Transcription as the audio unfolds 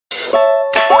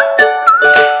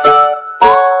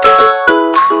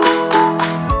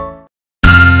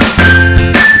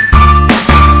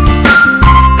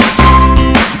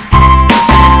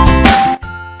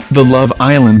The Love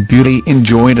Island beauty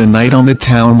enjoyed a night on the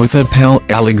town with a pal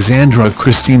Alexandra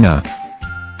Christina.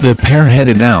 The pair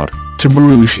headed out to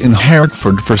Baroosh in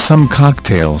Hertford for some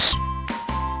cocktails.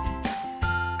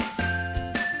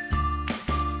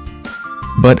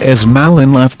 But as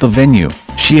Malin left the venue,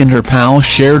 she and her pal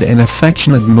shared an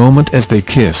affectionate moment as they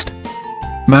kissed.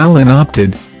 Malin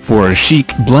opted for a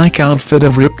chic black outfit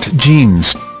of ripped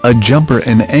jeans, a jumper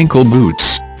and ankle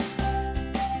boots.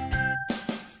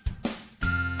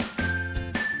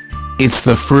 It's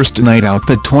the first night out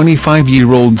the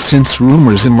 25-year-old since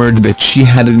rumours emerged that she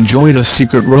had enjoyed a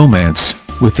secret romance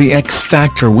with the X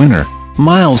Factor winner,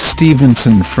 Myles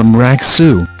Stephenson from Rak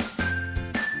Su.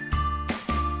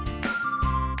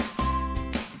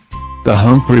 The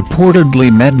hunk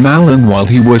reportedly met Malin while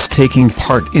he was taking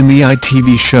part in the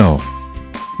ITV show.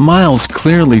 Myles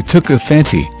clearly took a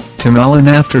fancy to Malin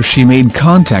after she made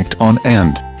contact on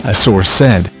and, a source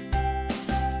said.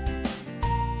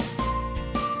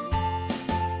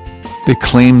 The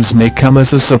claims may come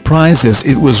as a surprise as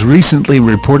it was recently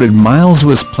reported Myles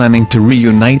was planning to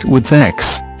reunite with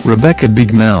ex, Rebecca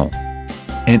Bignell.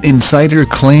 An insider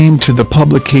claimed to the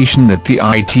publication that the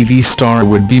ITV star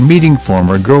would be meeting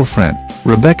former girlfriend,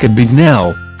 Rebecca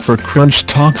Bignell, for crunch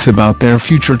talks about their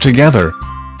future together.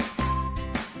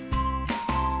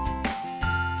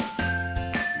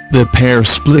 The pair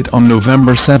split on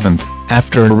November 7,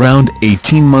 after around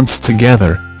 18 months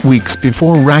together, weeks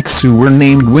before Rak Su were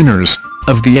named winners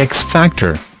of the X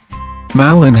Factor.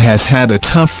 Malin has had a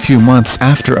tough few months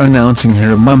after announcing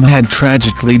her mum had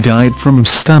tragically died from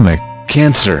stomach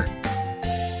cancer.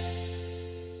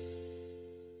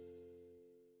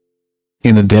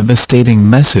 In a devastating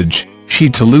message, she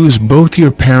to lose both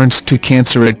your parents to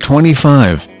cancer at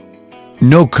 25.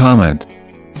 No comment.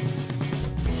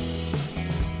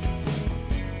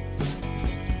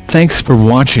 Thanks for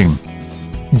watching.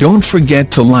 Don't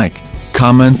forget to like,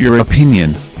 comment your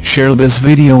opinion, share this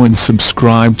video and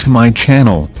subscribe to my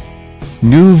channel.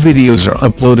 New videos are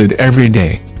uploaded every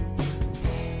day.